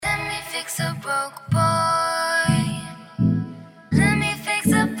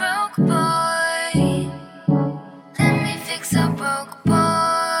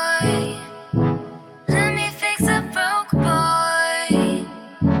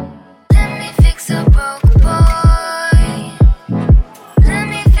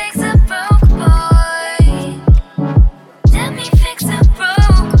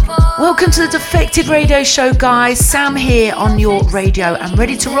Welcome to the Defected Radio Show, guys. Sam here on your radio and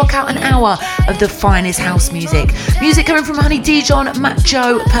ready to rock out an hour of the finest house music. Music coming from Honey Dijon, Matt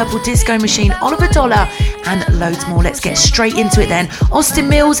Joe, Purple Disco Machine, Oliver Dollar, and loads more. Let's get straight into it then. Austin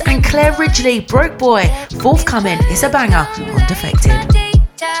Mills and Claire Ridgely, Broke Boy, forthcoming. It's a banger on Defected.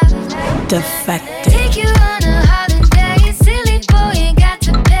 Defected. Take you on a holiday, silly boy, ain't got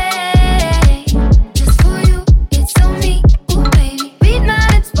to pay. Just for you, it's on me, ooh baby. Read my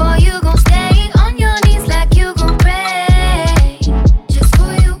lips, boy, you gon' stay on your knees like you gon' pray. Just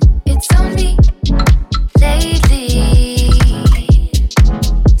for you, it's on me. Lately,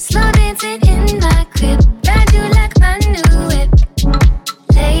 slow dancing in my crib, ride you like my new whip.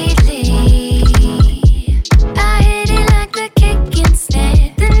 Lately, I hit it like the kick and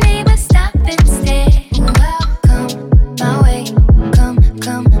snare. The neighbors stop and stare. Come my way,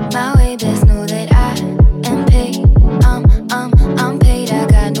 come my way. Best know that I am paid. I'm paid. I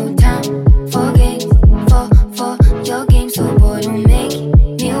got no time for games, for your game. So boy, don't make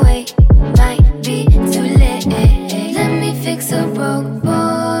me wait. Might be too late. Let me fix a broke boy.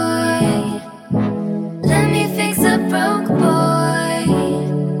 Let me fix a broke boy.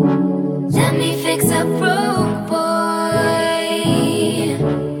 Let me fix a broke boy.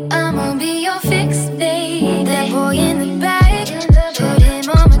 I'ma be your fix, babe. That boy in the back, put him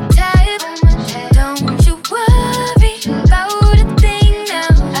on my tab. Don't you worry about a thing now.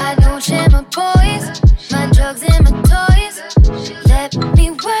 I don't share my boys, my drugs and my toys. Let me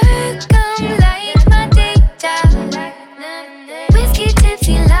work 'em like my day job. Whiskey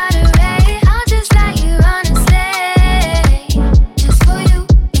tipsy, lottery. I'll just lie here honestly. Just for you,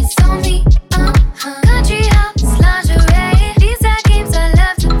 it's on me. Country house, lingerie. These are games I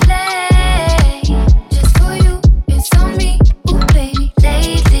love to play. Just for you, it's on me. Ooh, baby,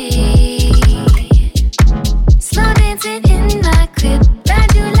 lately. Slow dancing in my crib,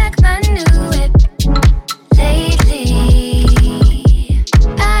 ride you like my new whip. Lately,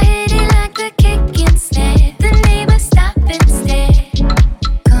 I hit it like the kick and snare. The neighbors stop and stare.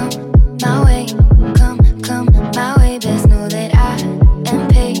 Come my way, come my way. Best know that I am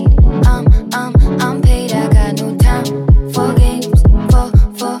paid. I'm paid. I got no time for games, for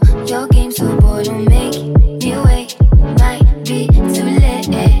your game. So boy, don't make me wait. Might be too late.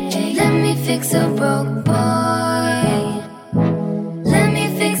 Let me fix a broke boy. Let me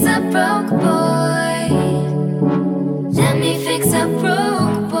fix a broke boy. Let me fix a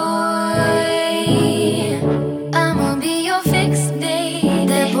broke boy. I'ma be your fix, babe.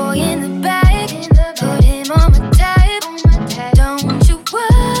 That boy in the back, put him on my tab. Don't you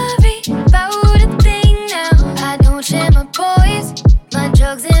worry about a thing now. I don't share my boys, my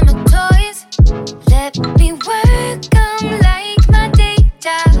drugs and my toys. Let me work 'em like my day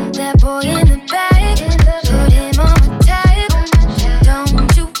job. That boy in the back, put him on my tab. Don't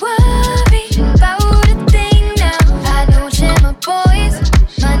you worry about a thing now. I don't share my boys,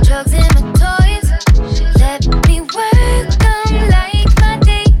 my drugs and my toys. Let me work 'em like my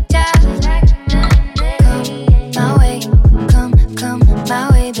day job. Come my way, come my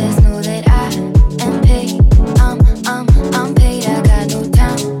way. Best know that I am paid. I'm paid. I got no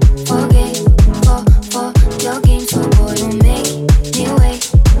time for games, for your game. So boy, don't make me wait.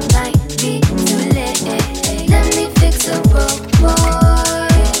 Might be too late. Let me fix a broke boy.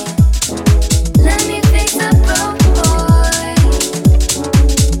 Let me fix a broke boy.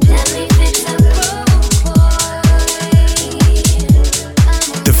 Let me fix a broke boy.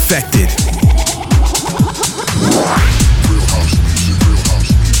 Defected.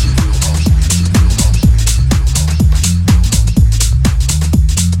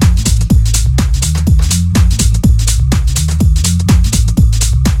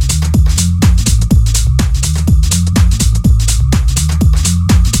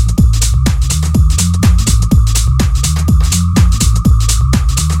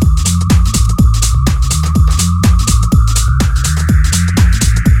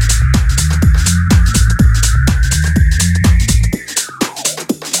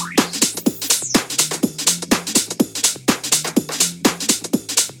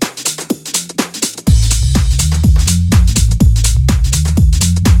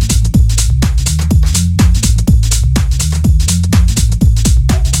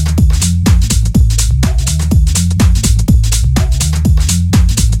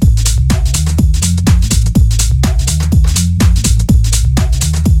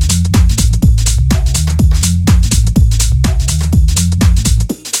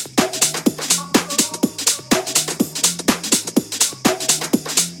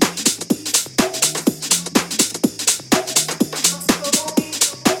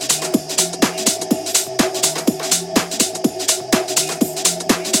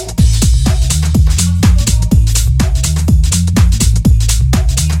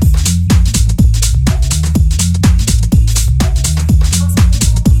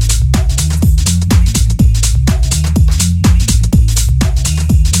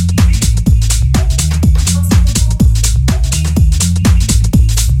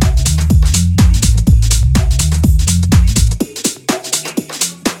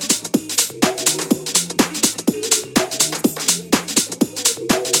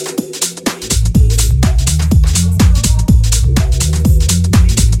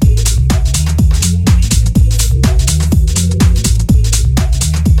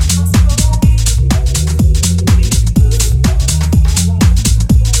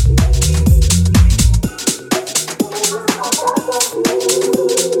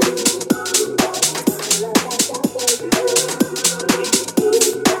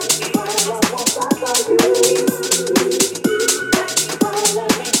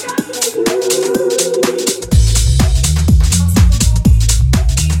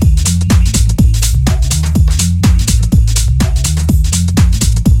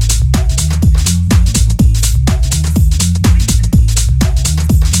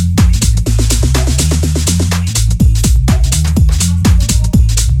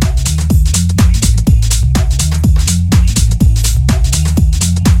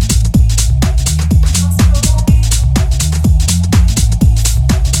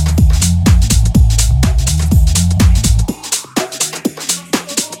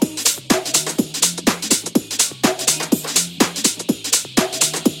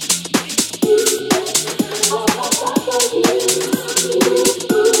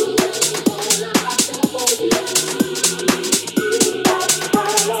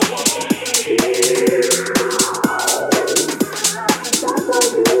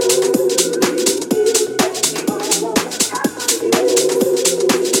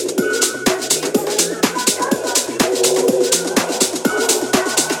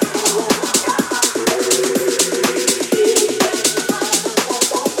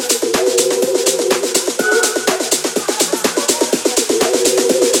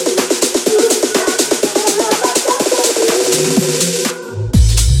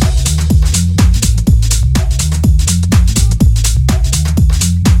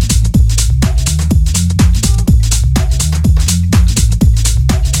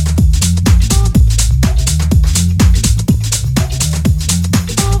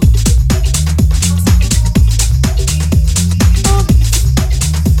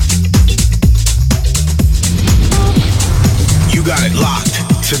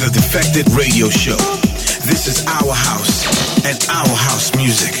 Defected Radio Show. This is our house and our house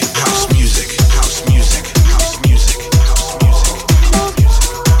music. House music. House music. House music. House music.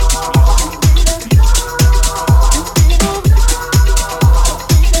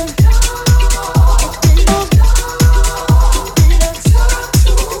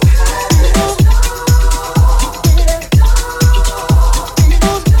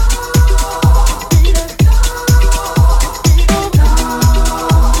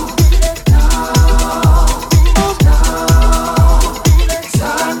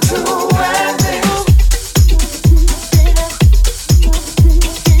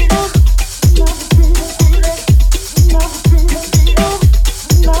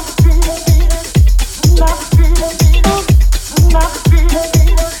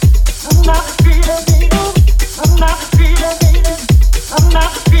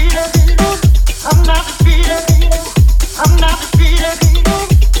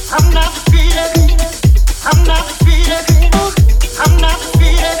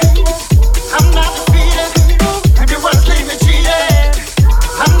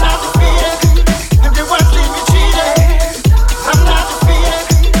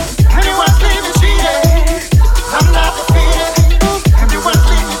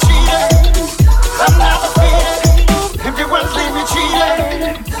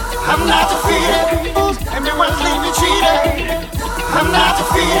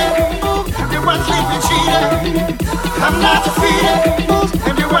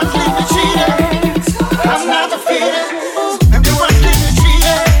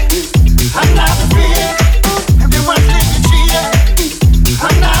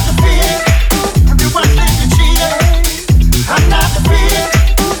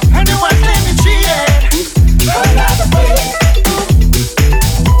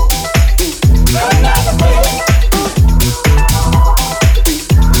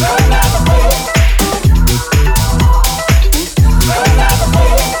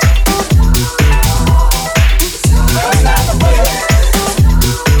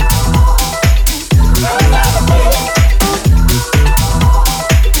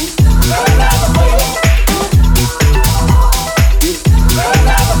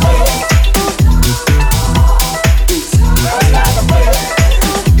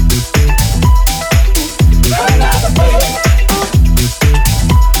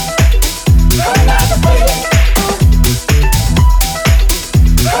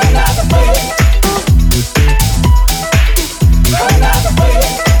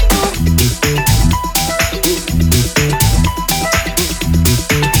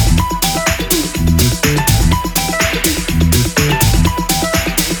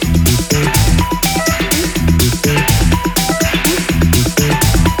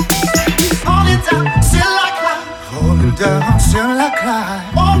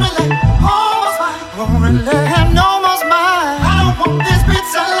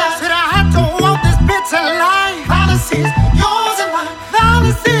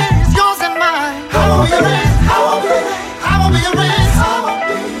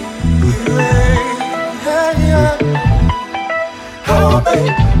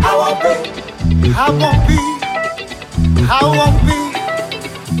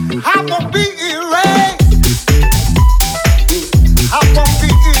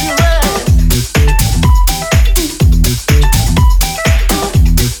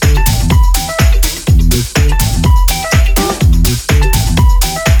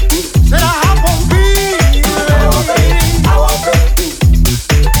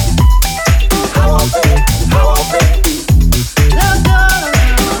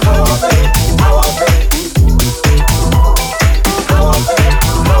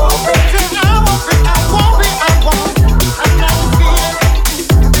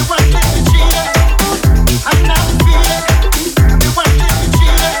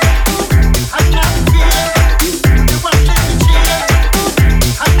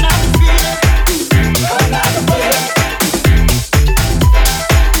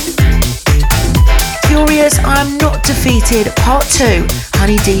 Part 2,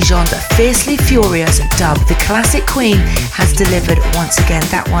 Honey Dijon's Fiercely Furious dub. The classic queen has delivered once again.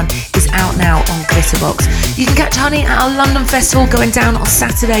 That one is out now on Glitterbox. You can catch Honey at our London Festival going down on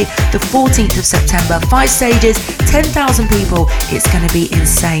Saturday the 14th of September. 5 stages, 10,000 people. It's going to be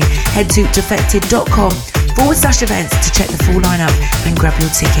insane. Head to defected.com/events to check the full lineup and grab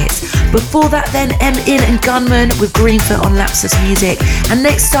your tickets. Before that then, M.In and Gunman with Greenfoot on Lapsus Music. And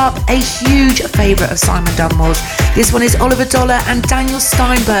next up, a huge favourite of Simon Dunmore's. This one is Oliver Dollar and Daniel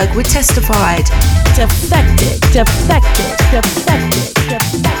Steinberg with Testified. Defected, defected, defected,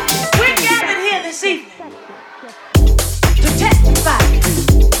 defected. We're gathered here this evening to testify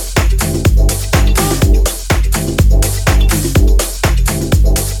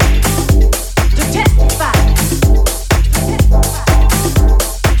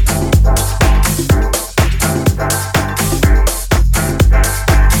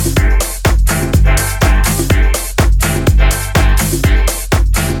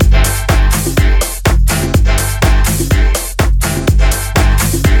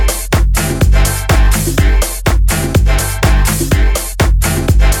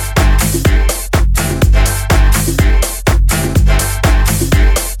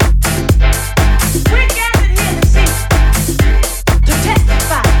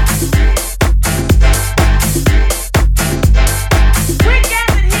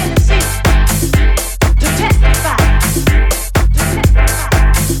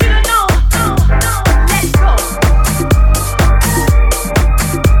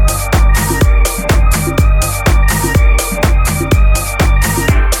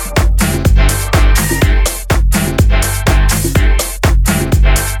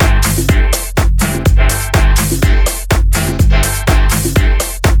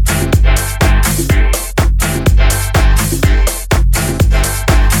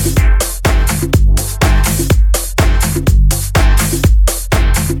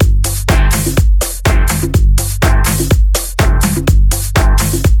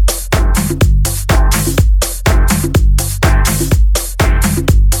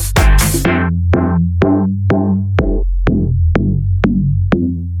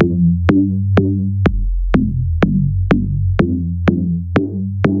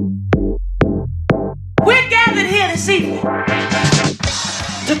see,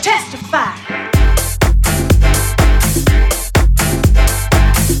 to testify.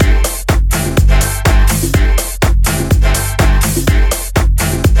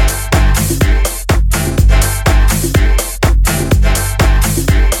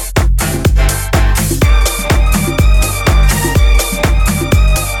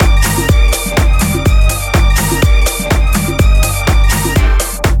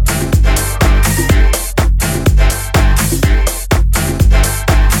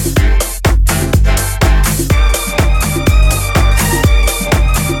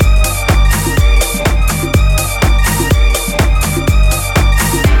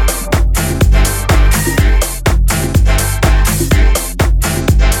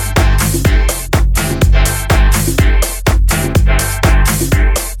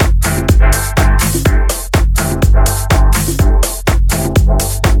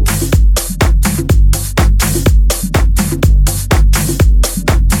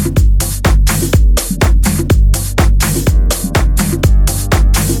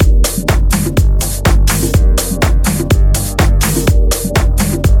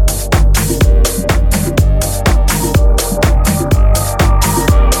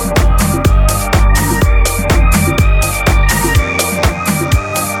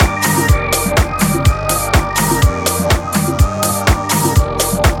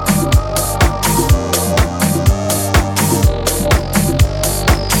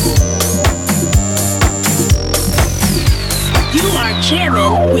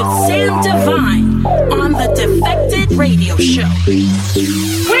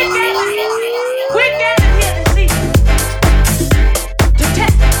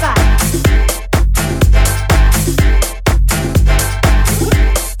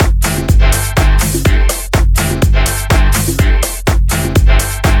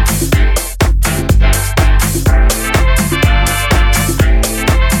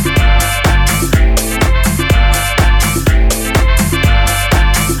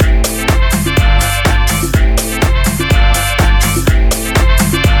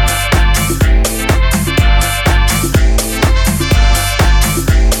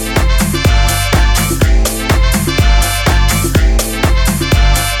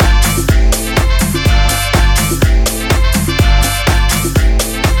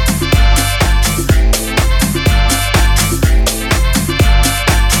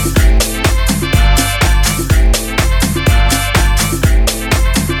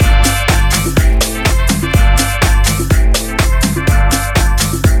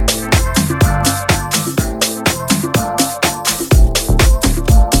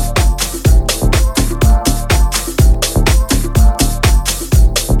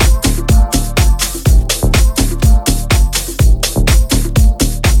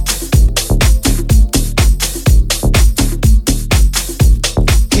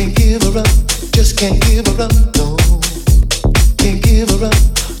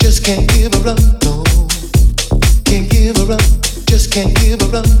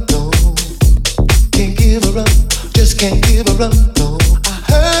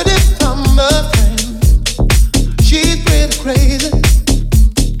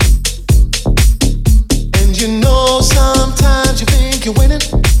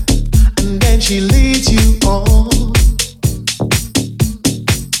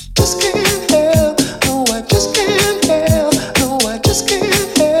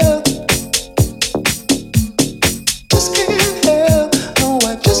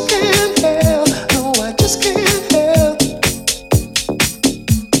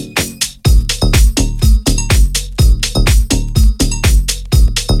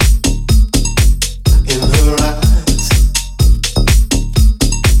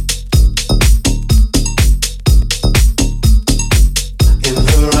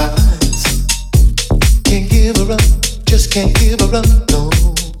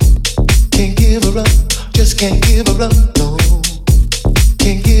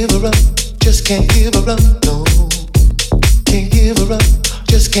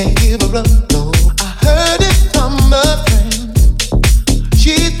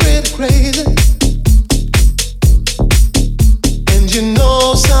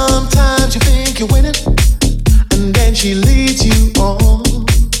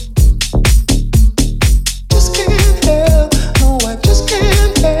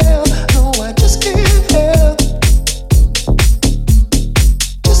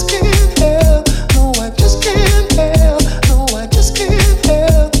 Just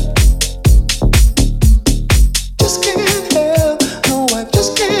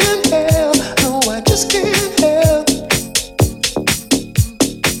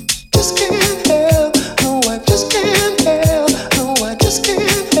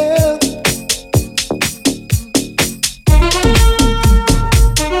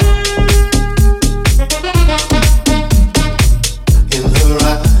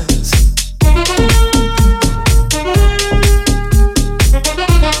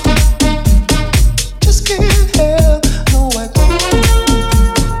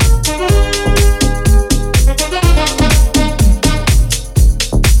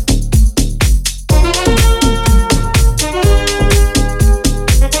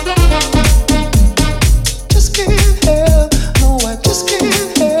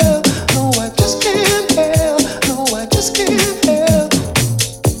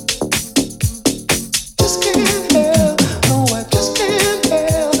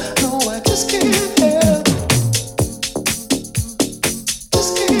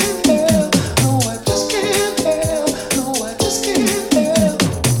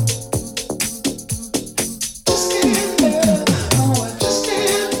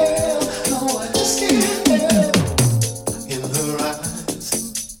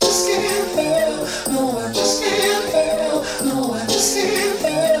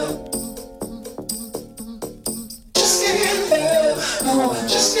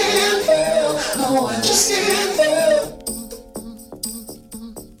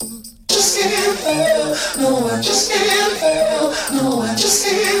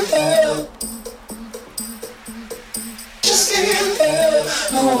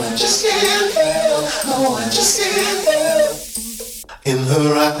In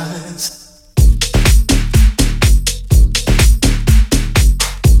her eyes.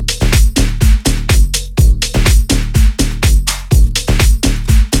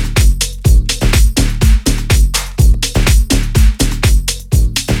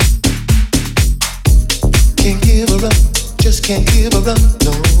 Can't give her up, just can't give her up,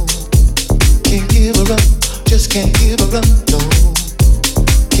 no. Can't give her up, just can't give her up, no.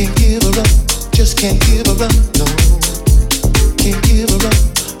 Can't give her up, just can't give her up, no. Can't give her up,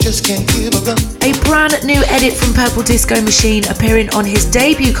 just can't give her up. A brand new edit from Purple Disco Machine appearing on his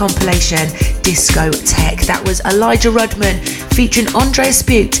debut compilation, Disco Tech. That was Elijah Rudman featuring Andreas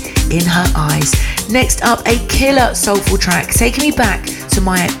Butte, In Her Eyes. Next up, a killer soulful track taking me back to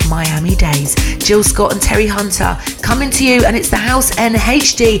my Miami days. Jill Scott and Terry Hunter coming to you, and it's the House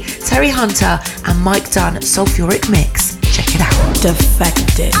NHD, Terry Hunter and Mike Dunn Sulfuric Mix. Check it out.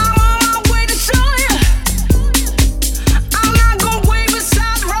 Defected.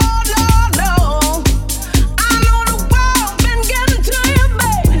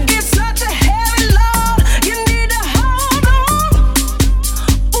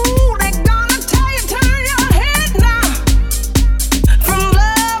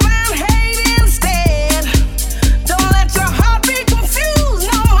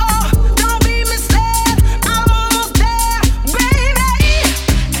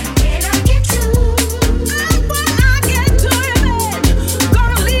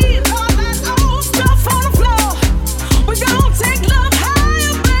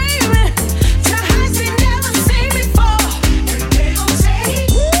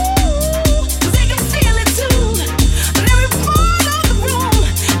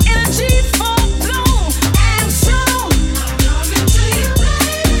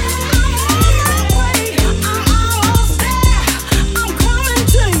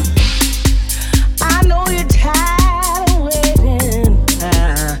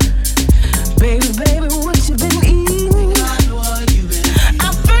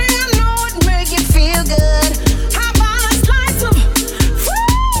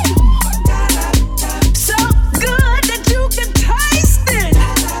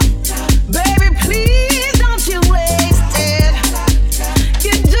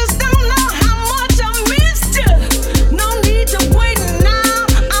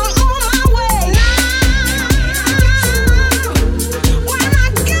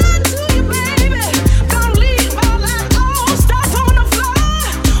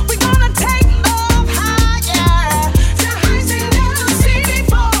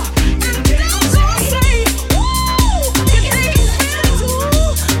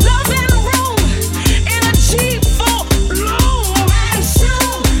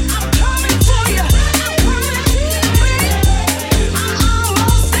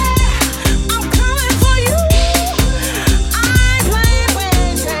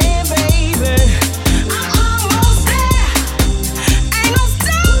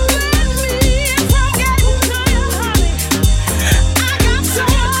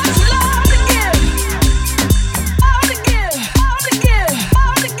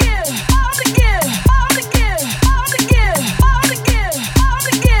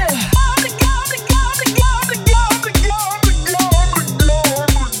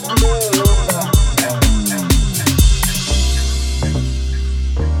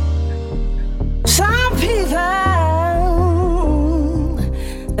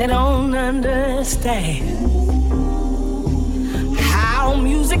 They don't understand how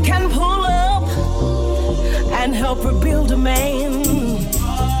music can pull up and help rebuild a man.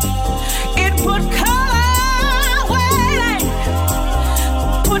 It put color where they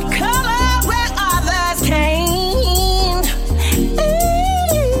put color where others can't.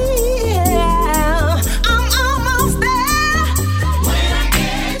 Yeah, I'm almost there. When I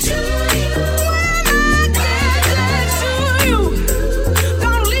get to you,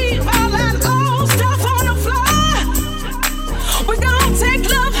 don't leave all that old stuff on the floor. We gon' take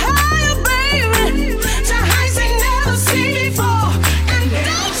love higher, baby, to heights they never seen before. And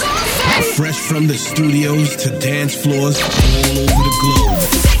that's all I'm saying. Fresh from the studios to dance floors all over the globe.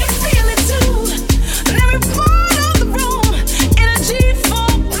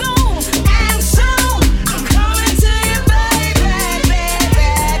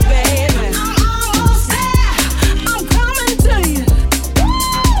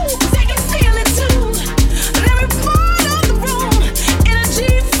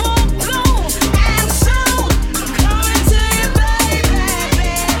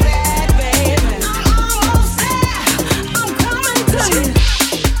 Baby,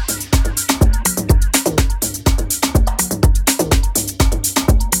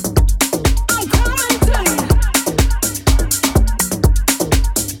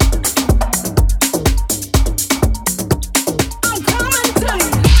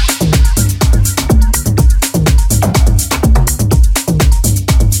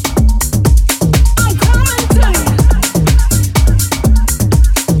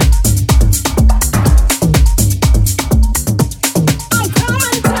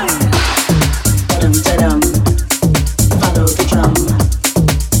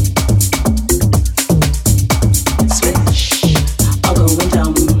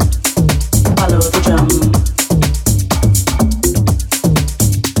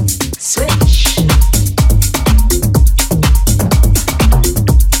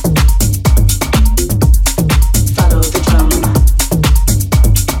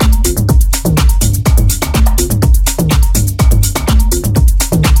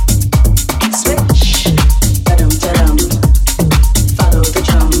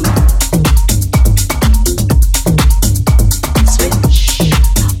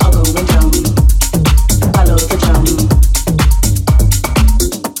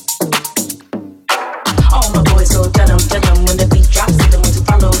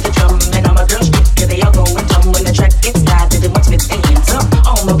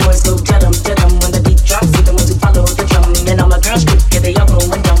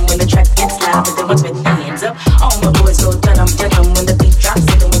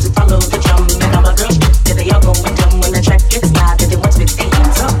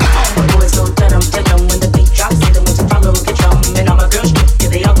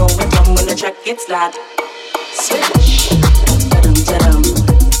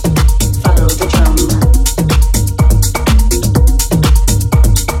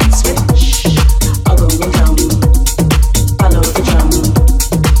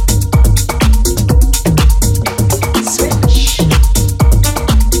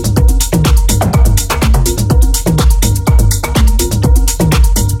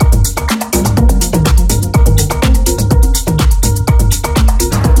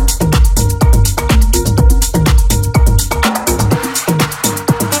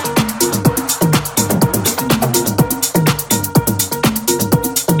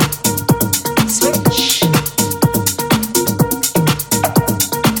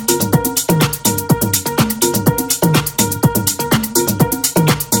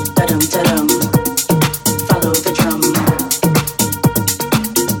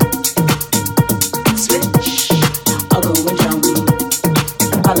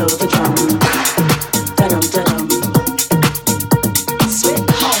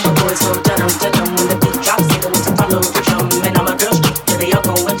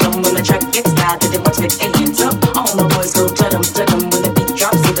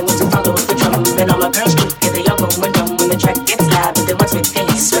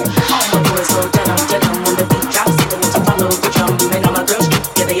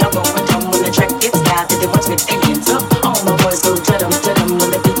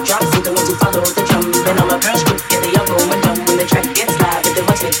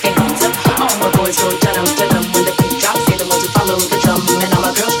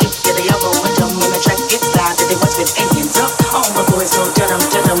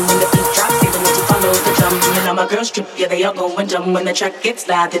 girls strip, yeah, they all go and jump when the track gets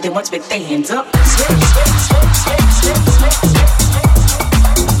loud. They want to pick their hands up.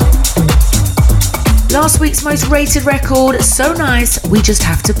 Last week's most rated record, So Nice, We Just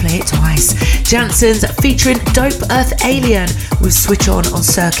Have to Play It Twice. Jansen's featuring Dope Earth Alien with Switch On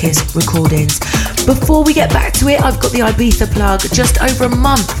Circus Recordings. Before we get back to it, I've got the Ibiza plug. Just over a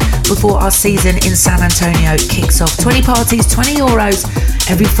month before our season in San Antonio kicks off. 20 parties, €20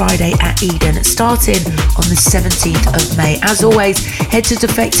 every Friday at Eden, starting on the 17th of May. As always, head to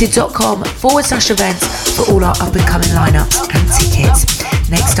defected.com/events for all our up and coming lineups and tickets.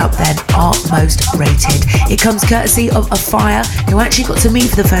 Next up then, our most rated. It comes courtesy of Afire, who I actually got to meet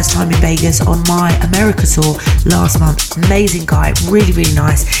for the first time in Vegas on my America tour last month. Amazing guy, really, really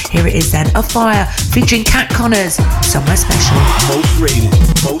nice. Here it is then, Afire featuring Kat Connors, Somewhere Special. Most rated,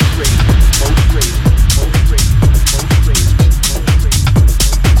 most rated, most rated.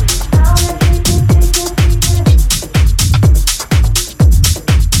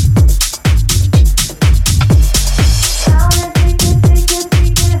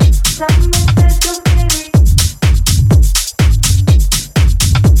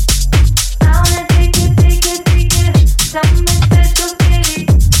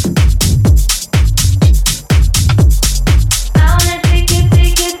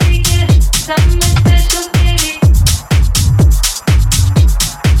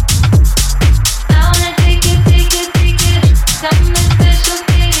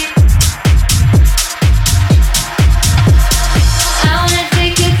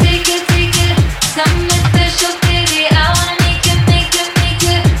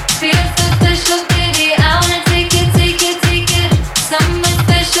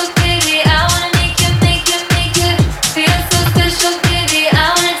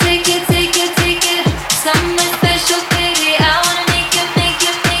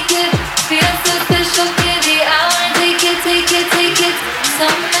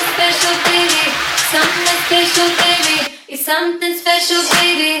 Something special,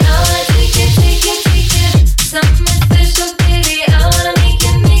 baby.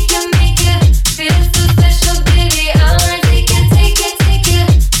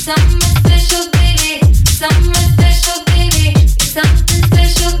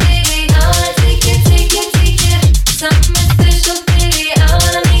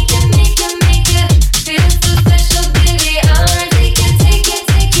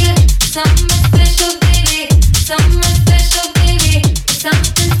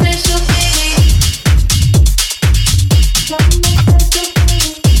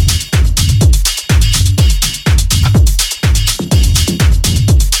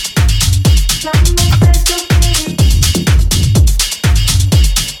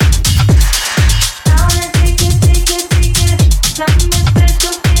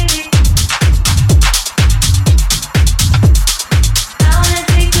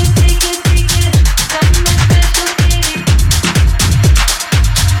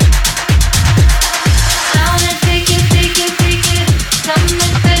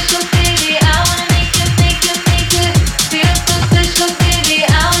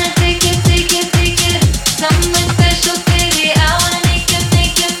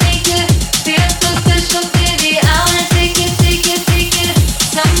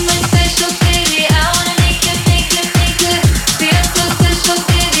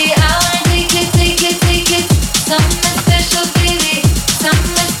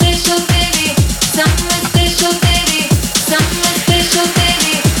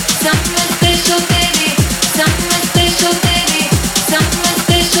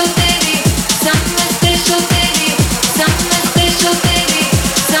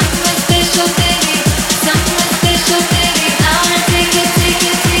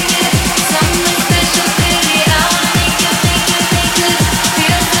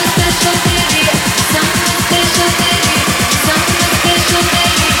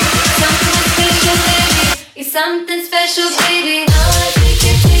 Something special, baby.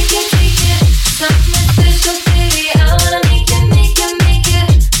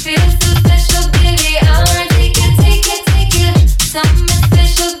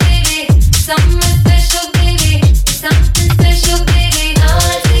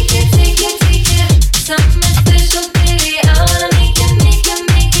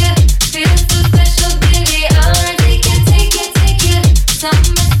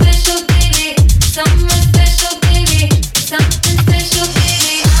 Something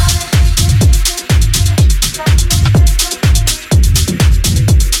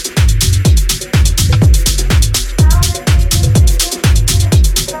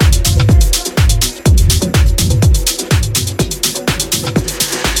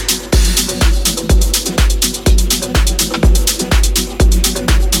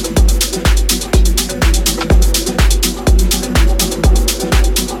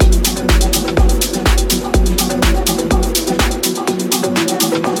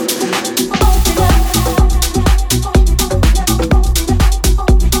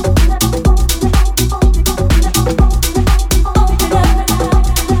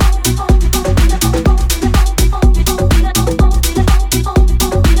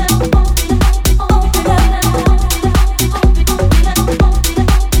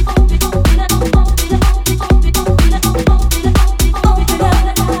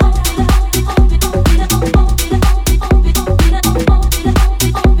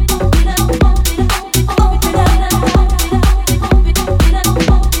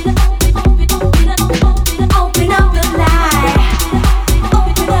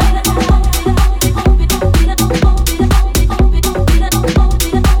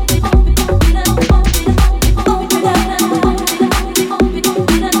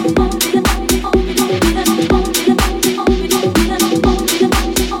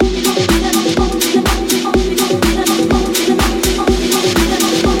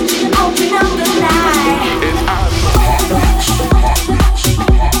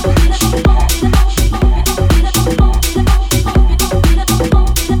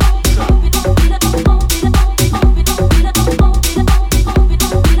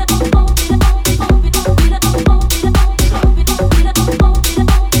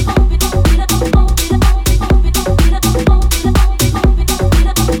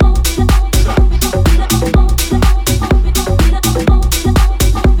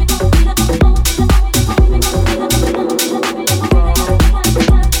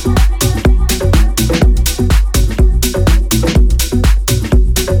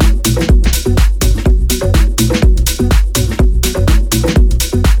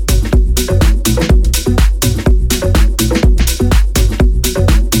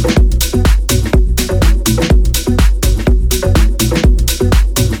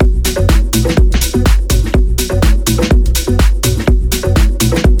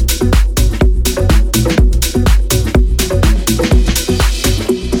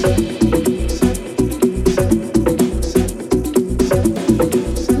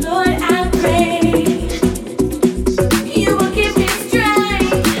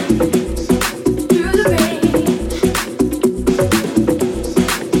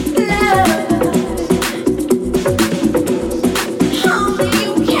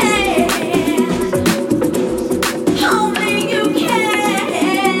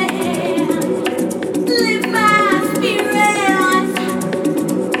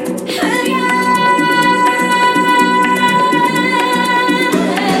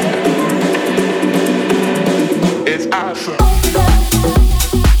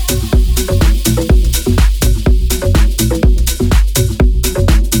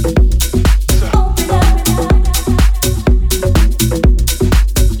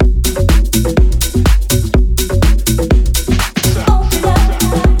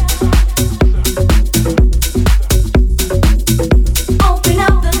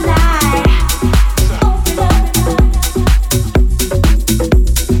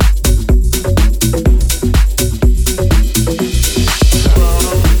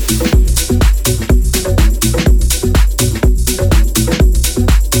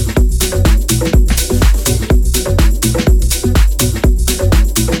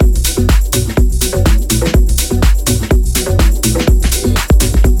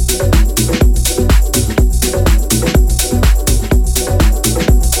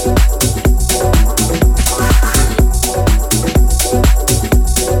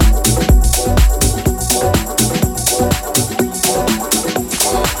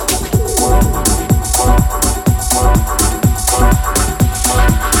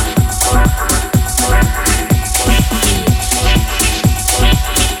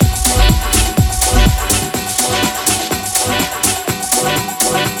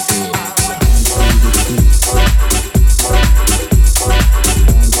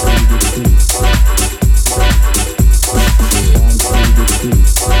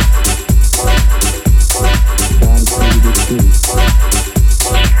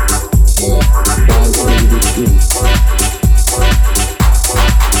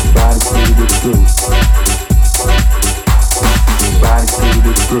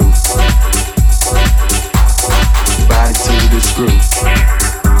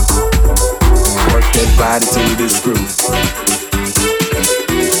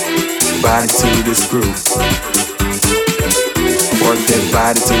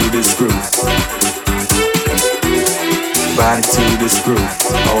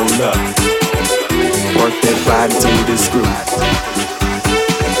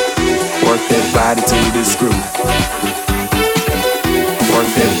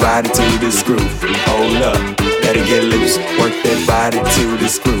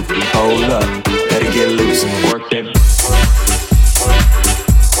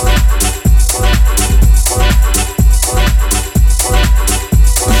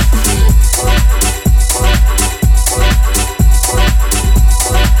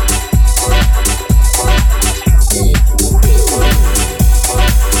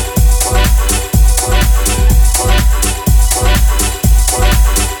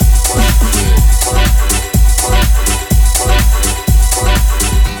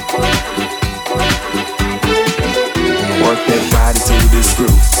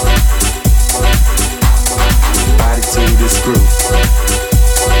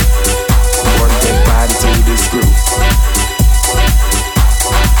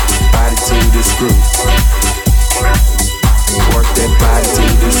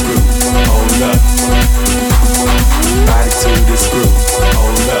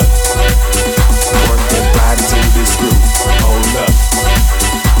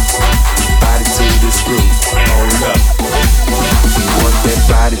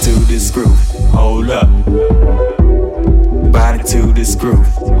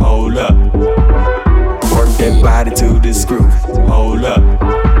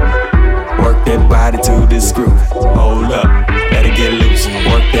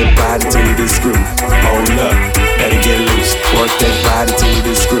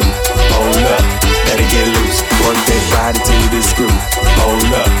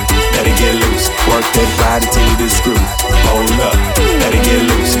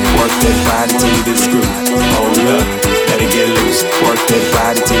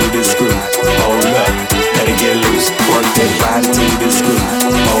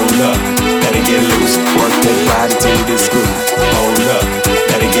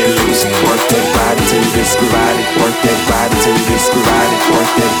Work that body to this groove. Work that body to this groove.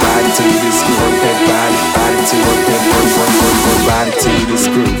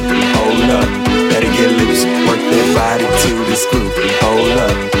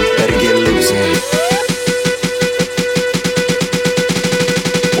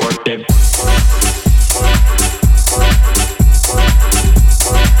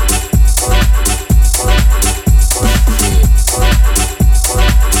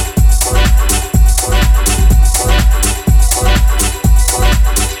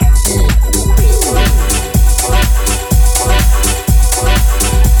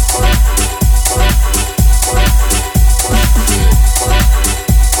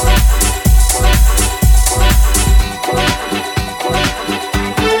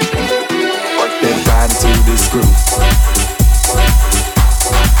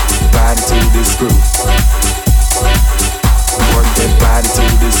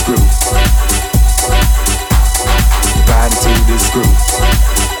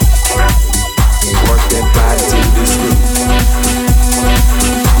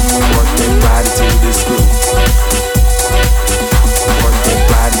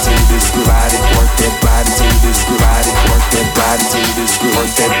 Work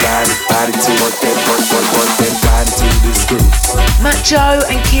that body to work that body to this groove. Matt Joe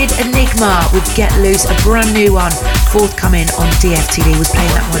and Kid Enigma with Get Loose, a brand new one, forthcoming on DFTD. Was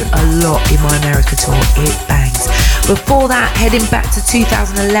playing that one a lot in my America tour. It bangs. Before that, heading back to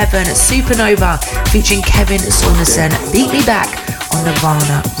 2011, Supernova featuring Kevin Saunderson, Beat Me Back on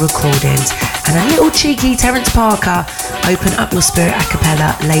Nirvana Recordings. And a little cheeky Terence Parker, Open Up Your Spirit a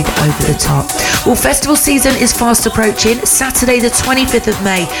cappella, laid over the top. Well, festival season is fast approaching. Saturday the 25th of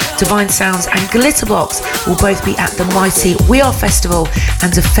May, Divine Sounds and Glitterbox will both be at the mighty We Are Festival,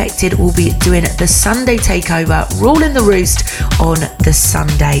 and Defected will be doing the Sunday takeover, ruling the roost on the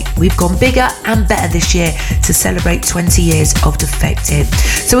Sunday. We've gone bigger and better this year to celebrate 20 years of Defected.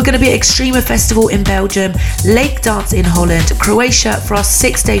 So we're going to be at Extrema Festival in Belgium, Lake Dance in Holland, Croatia for our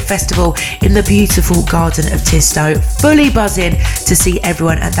 6-day festival in the beautiful Garden of Tisto. Fully buzzing to see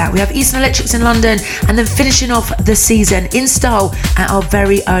everyone at that. We have Eastern Electrics in London, and then finishing off the season in style at our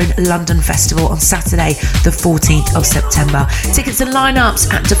very own London Festival on Saturday the 14th of September. Tickets and lineups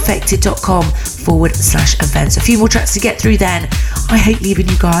at defected.com/events. A few more tracks to get through then. I hate leaving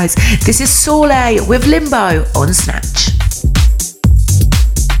you guys. This is Soleil with Limbo on Snatch.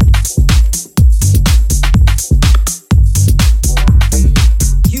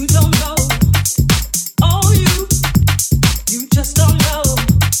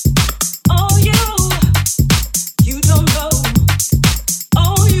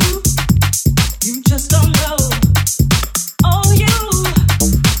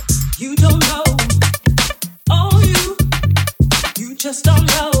 Just don't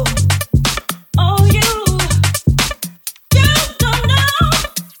know. Oh, you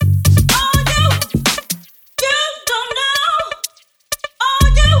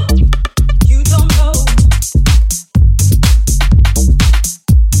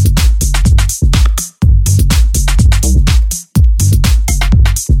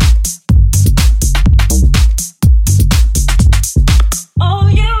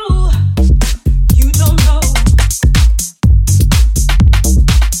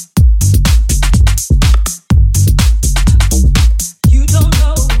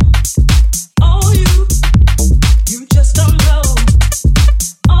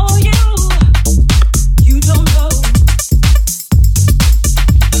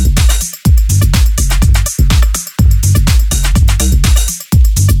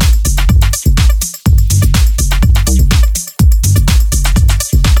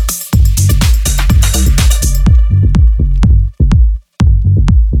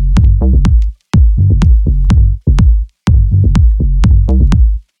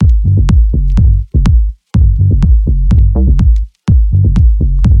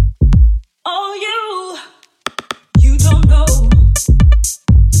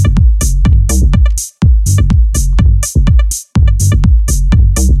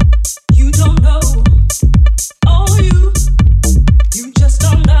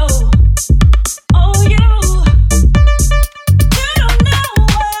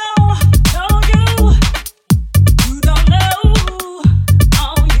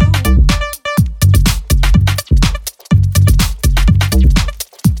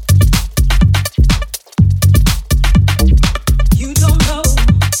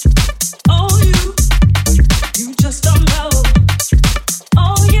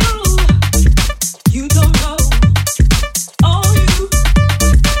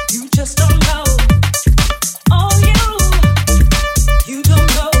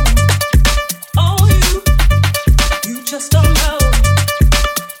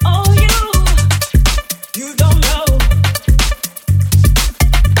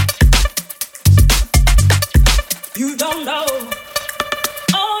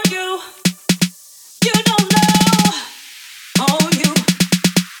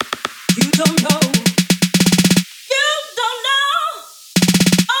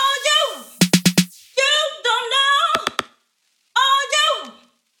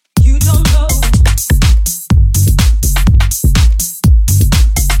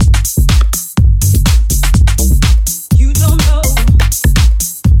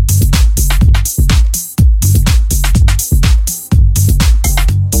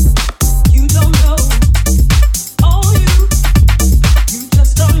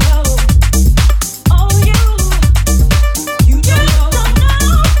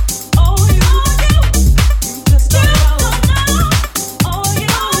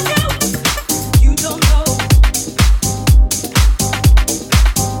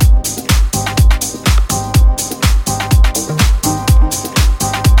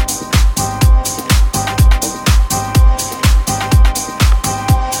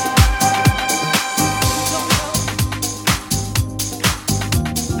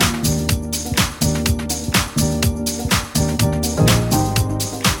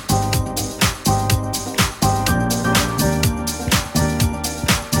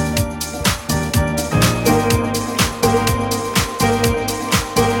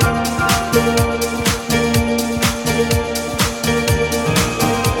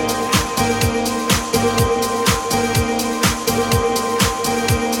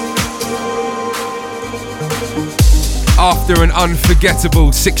After an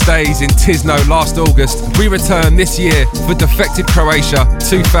unforgettable 6 days in Tisno last August, we return this year for Defected Croatia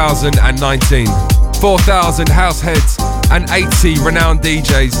 2019. 4,000 house heads and 80 renowned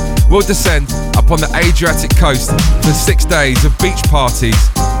DJs will descend upon the Adriatic coast for 6 days of beach parties,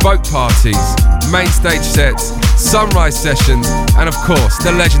 boat parties, main stage sets, sunrise sessions, and of course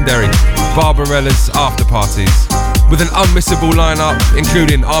the legendary Barbarella's after parties. With an unmissable lineup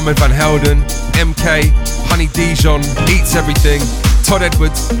including Armand van Helden, MK, Honey Dijon, Eats Everything, Todd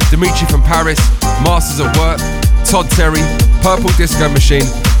Edwards, Dimitri from Paris, Masters at Work, Todd Terry, Purple Disco Machine,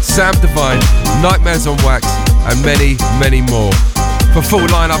 Sam Divine, Nightmares on Wax, and many, many more. For full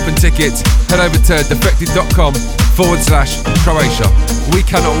lineup and tickets, head over to defected.com/Croatia. We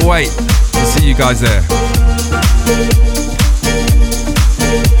cannot wait to see you guys there.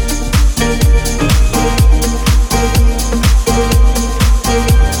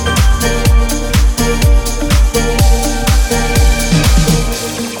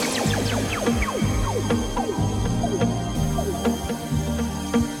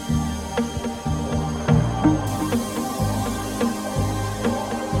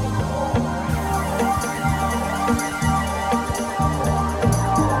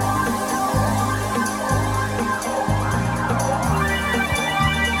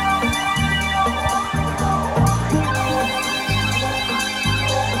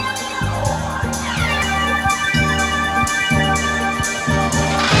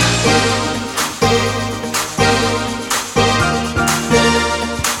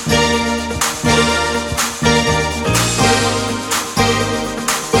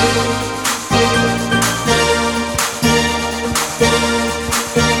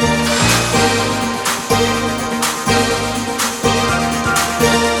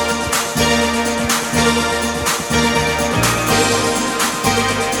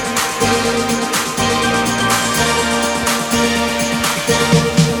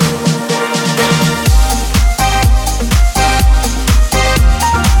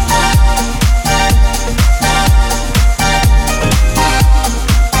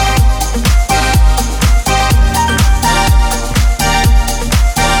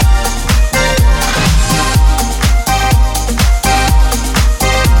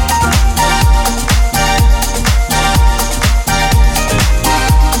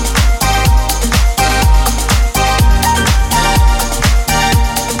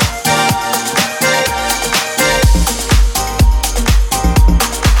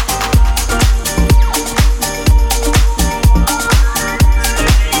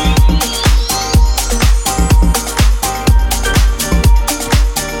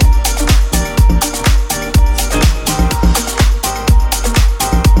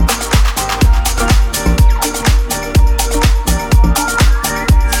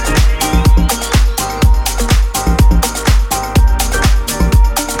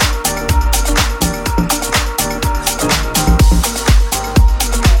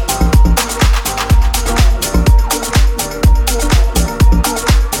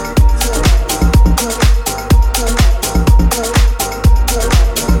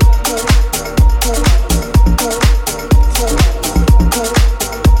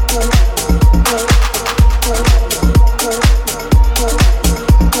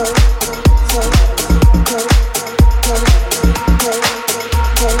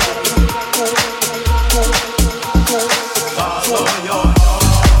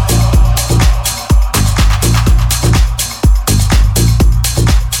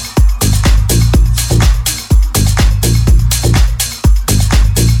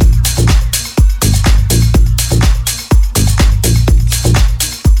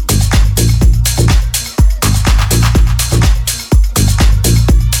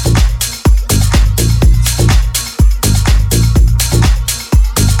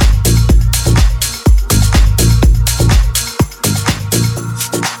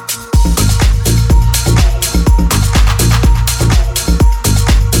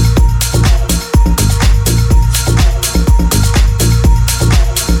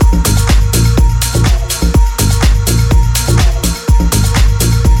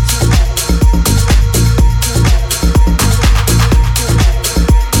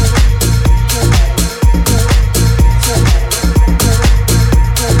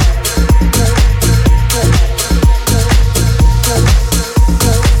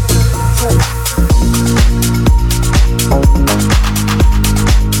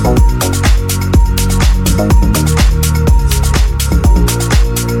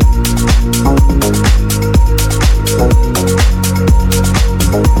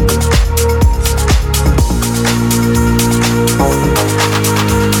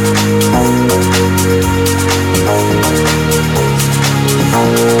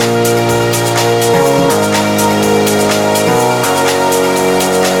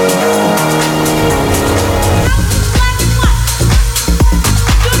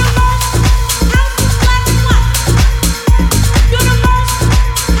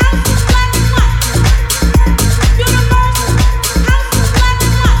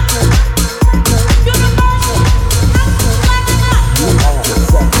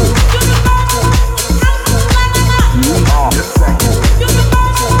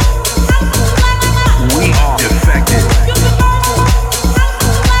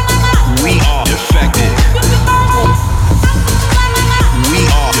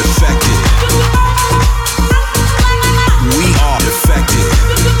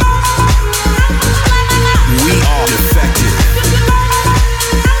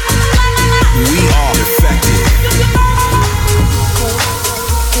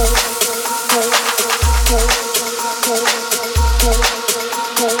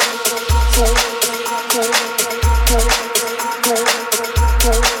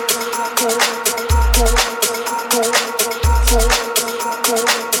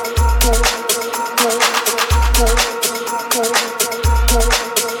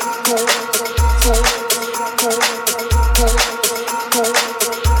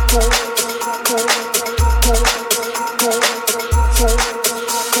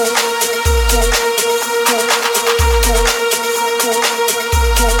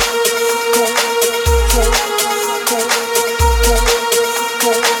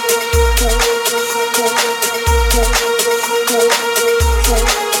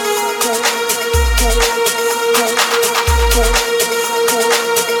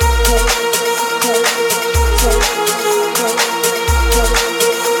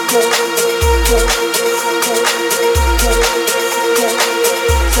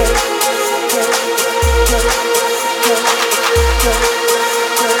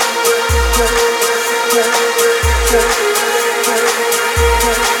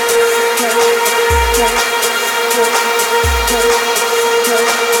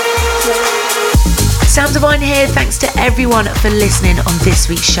 Divine here. Thanks to everyone for listening on this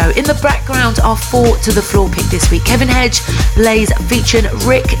week's show. In the background, our 4 to the floor pick this week: Kevin Hedge, Blaze featuring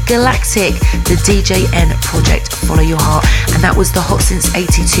Rick Galactic, the DJN project, Follow Your Heart, and that was the Hot Since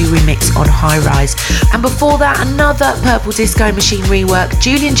 82 remix on High Rise. And before that, another Purple Disco Machine rework,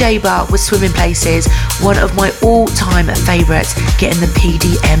 Julian Jaber with Swimming Places, one of my all-time favourites, getting the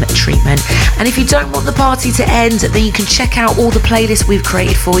PDM treatment. And if you don't want the party to end, then you can check out all the playlists we've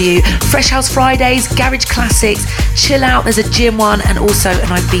created for you. Fresh House Fridays, Garage Classics, Chill Out, there's a gym one, and also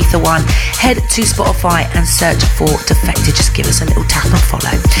an Ibiza one. Head to Spotify and search for Defected. Just give us a little tap and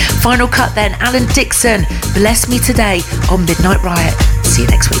follow. Final cut then, Alan Dixon, Bless Me Today on Midnight Riot. See you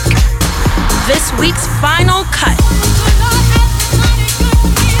next week. This week's final cut.